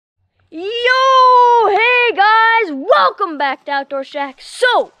Yo! Hey guys! Welcome back to Outdoor Shack.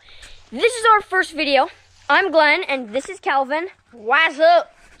 So, this is our first video. I'm Glenn and this is Calvin. What's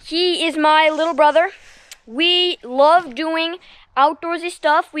up? He is my little brother. We love doing outdoorsy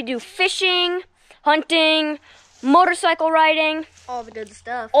stuff. We do fishing, hunting, motorcycle riding. All the good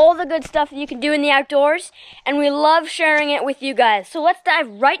stuff. All the good stuff that you can do in the outdoors. And we love sharing it with you guys. So let's dive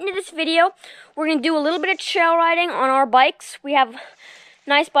right into this video. We're going to do a little bit of trail riding on our bikes. We have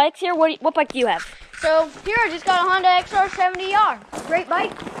nice bikes here. What bike do you have? So here I just got a Honda XR70R. Great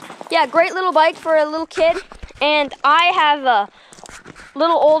bike. Yeah, great little bike for a little kid. And I have a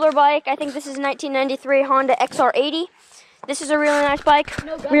little older bike. I think this is a 1993 Honda XR80. This is a really nice bike.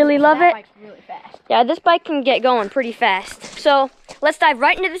 Really love it. Bike's really fast. Yeah, this bike can get going pretty fast. So let's dive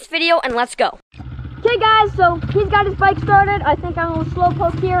right into this video and let's go. Okay guys, so he's got his bike started. I think I'm a little slow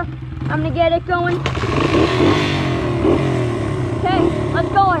poke here. I'm gonna get it going. Okay, let's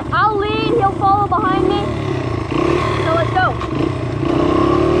go. I'll lead, he'll follow behind me. So let's go.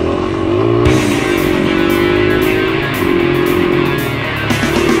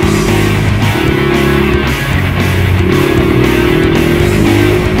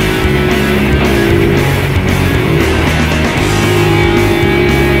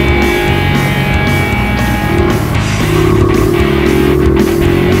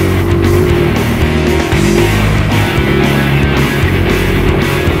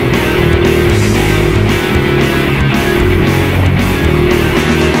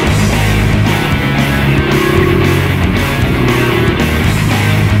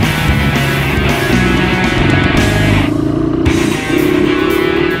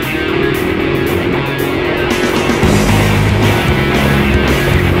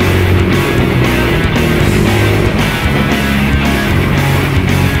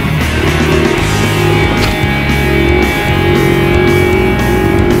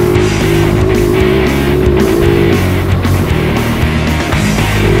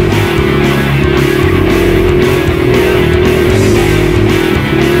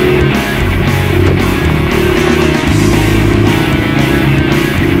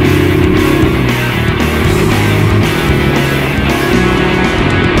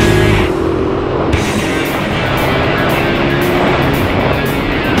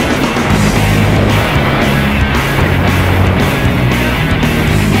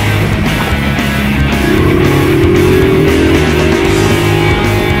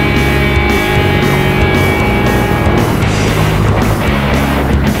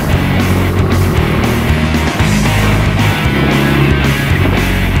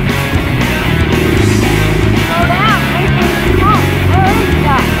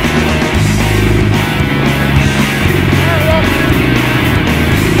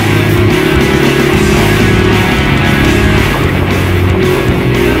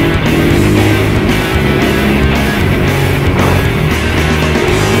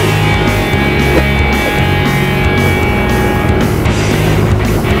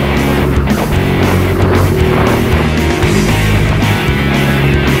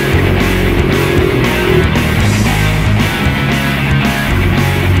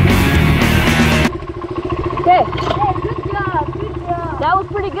 That was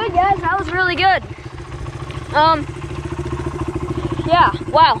pretty good, guys. That was really good. Yeah,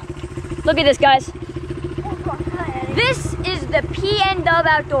 wow. Look at this, guys. This is the PN Dub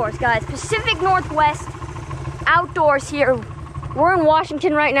Outdoors, guys. Pacific Northwest Outdoors here. We're in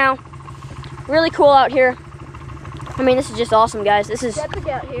Washington right now. Really cool out here. I mean, this is just awesome, guys. This is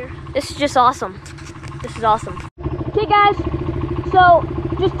just awesome. This is awesome. Okay, guys. So,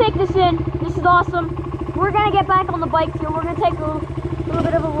 just take this in. This is awesome. We're gonna get back on the bike here. We're gonna take a little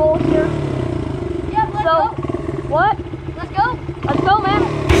bit of a roll here. Yeah, let's go. What? Let's go. Let's go,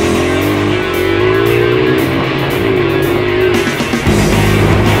 man.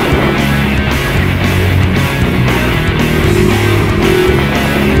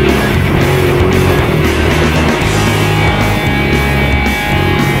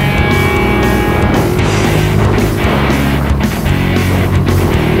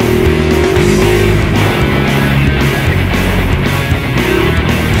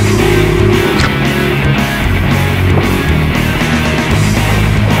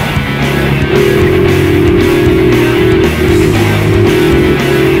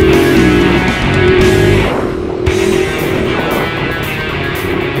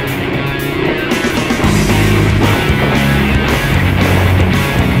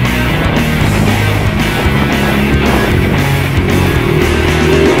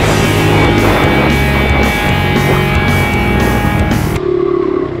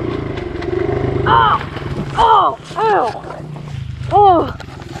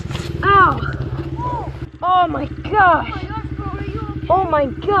 Wow. Oh my gosh. Oh my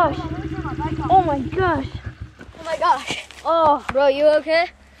gosh. Oh my gosh. Oh my gosh. Oh, Bro, you okay?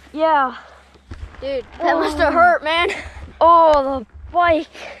 yeah. Dude, that must have hurt, man. Oh, the bike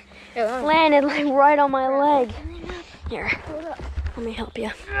Here, landed like right on my leg. Here, let me help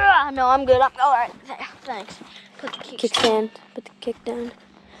you. no, I'm good. I'm all right. Thanks. Put the Kickstand. Put the kick down.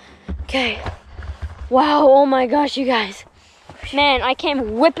 Okay. Wow. Oh my gosh, you guys. Man, I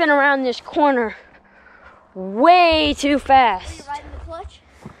came whipping around this corner way too fast. Are you riding the clutch?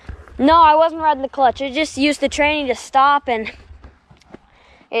 No, I wasn't riding the clutch. I just used the training to stop, and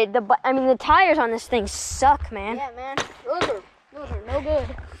the tires on this thing suck, man. Yeah, man. Those are no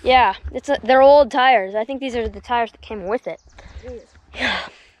good. Yeah, they're old tires. I think these are the tires that came with it. Jeez. Yeah.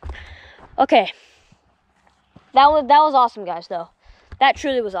 Okay. That was awesome, guys, though. That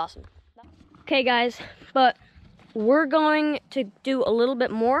truly was awesome. Okay, guys, but we're going to do a little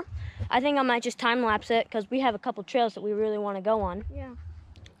bit more. I think I might just time-lapse it because we have a couple trails that we really want to go on. Yeah.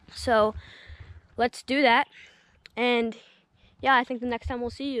 So let's do that. And yeah, I think the next time we'll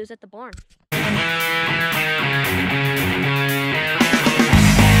see you is at the barn.